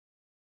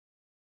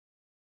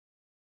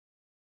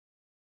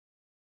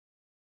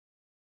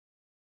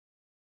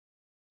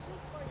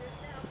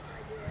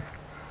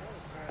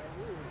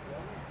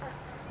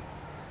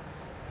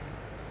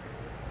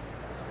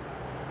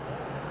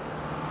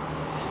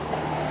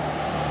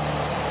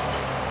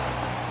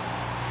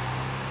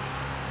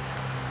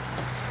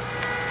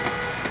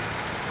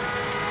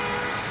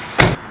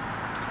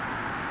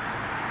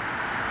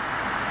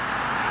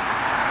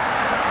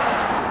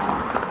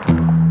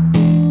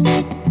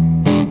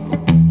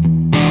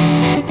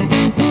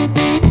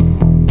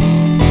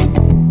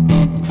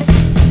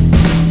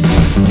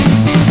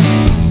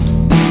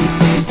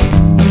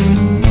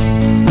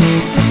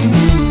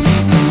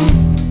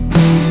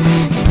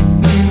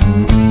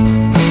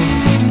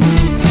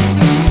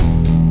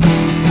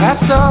I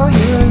saw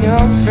you and your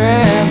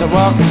friends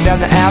walking down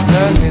the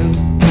avenue.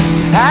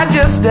 I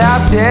just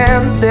stopped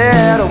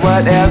instead of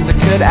what else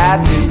could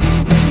I do?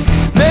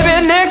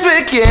 Maybe next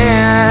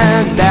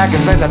weekend I can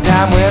spend some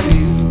time with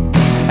you.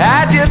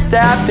 I just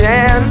stopped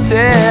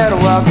instead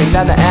of walking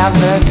down the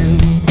avenue.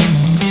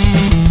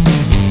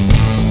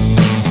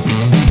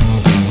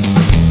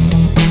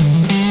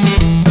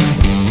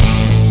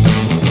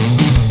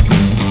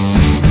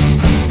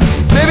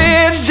 Maybe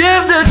it's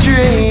just a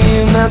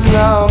dream that's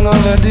long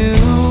overdue.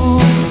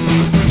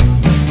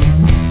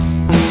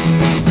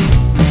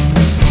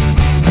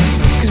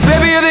 Cause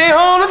baby, you're the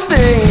only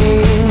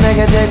thing that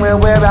can take me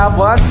where I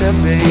want to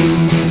be.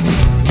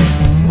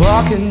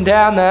 Walking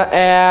down the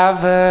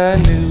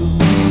avenue.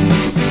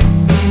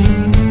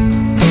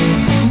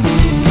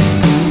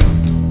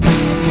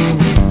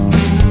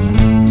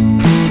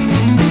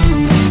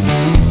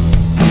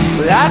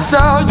 But I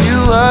saw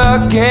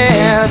you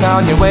again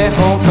on your way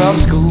home from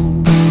school.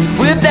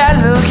 With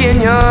that look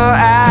in your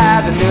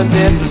eyes, I knew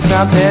this was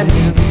something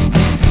new.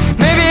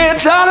 Maybe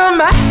it's all in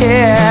my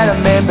head,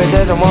 or maybe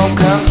this one won't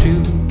come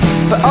true.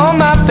 But oh,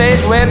 my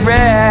face went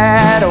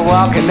red,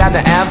 walking down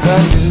the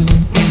avenue.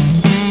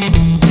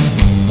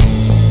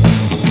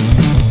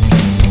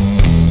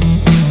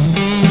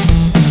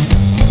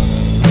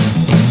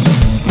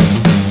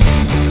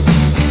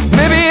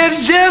 Maybe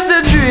it's just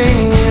a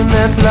dream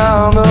that's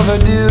long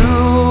overdue.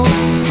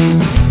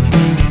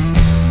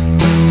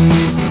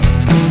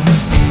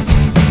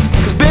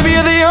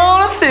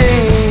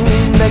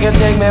 Can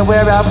take me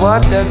where I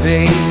want to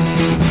be.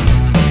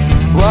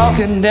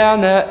 Walking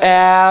down the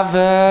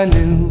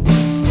avenue.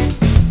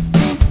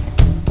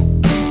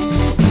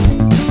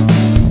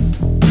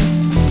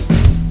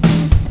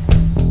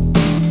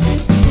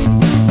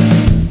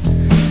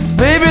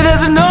 Baby,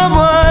 there's no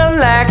one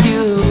like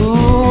you.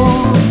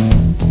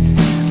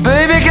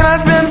 Baby, can I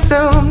spend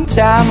some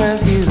time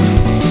with you?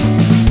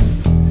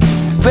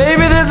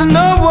 Baby, there's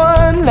no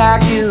one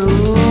like you.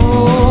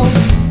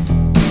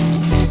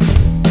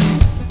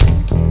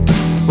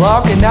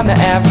 Walking down the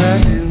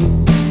avenue.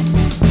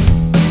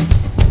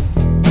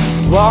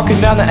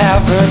 Walking down the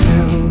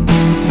avenue.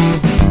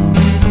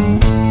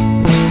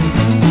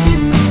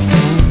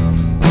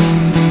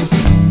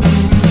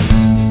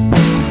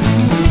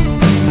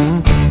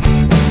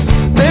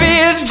 Baby,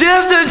 it's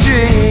just a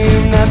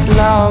dream that's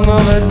long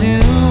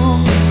overdue.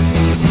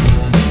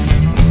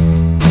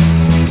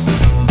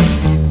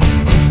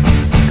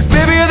 Cause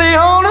baby, you're the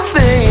only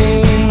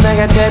thing that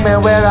can take me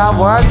where I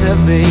want to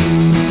be.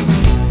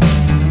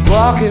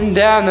 Walking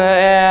down the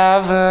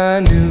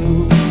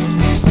avenue.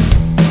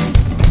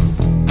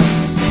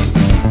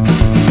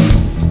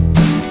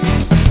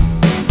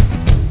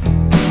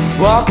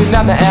 Walking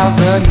down the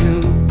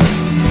avenue.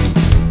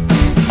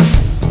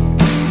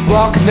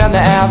 Walking down the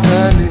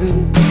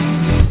avenue.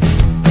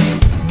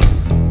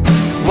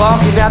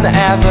 Walking down the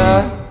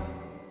avenue.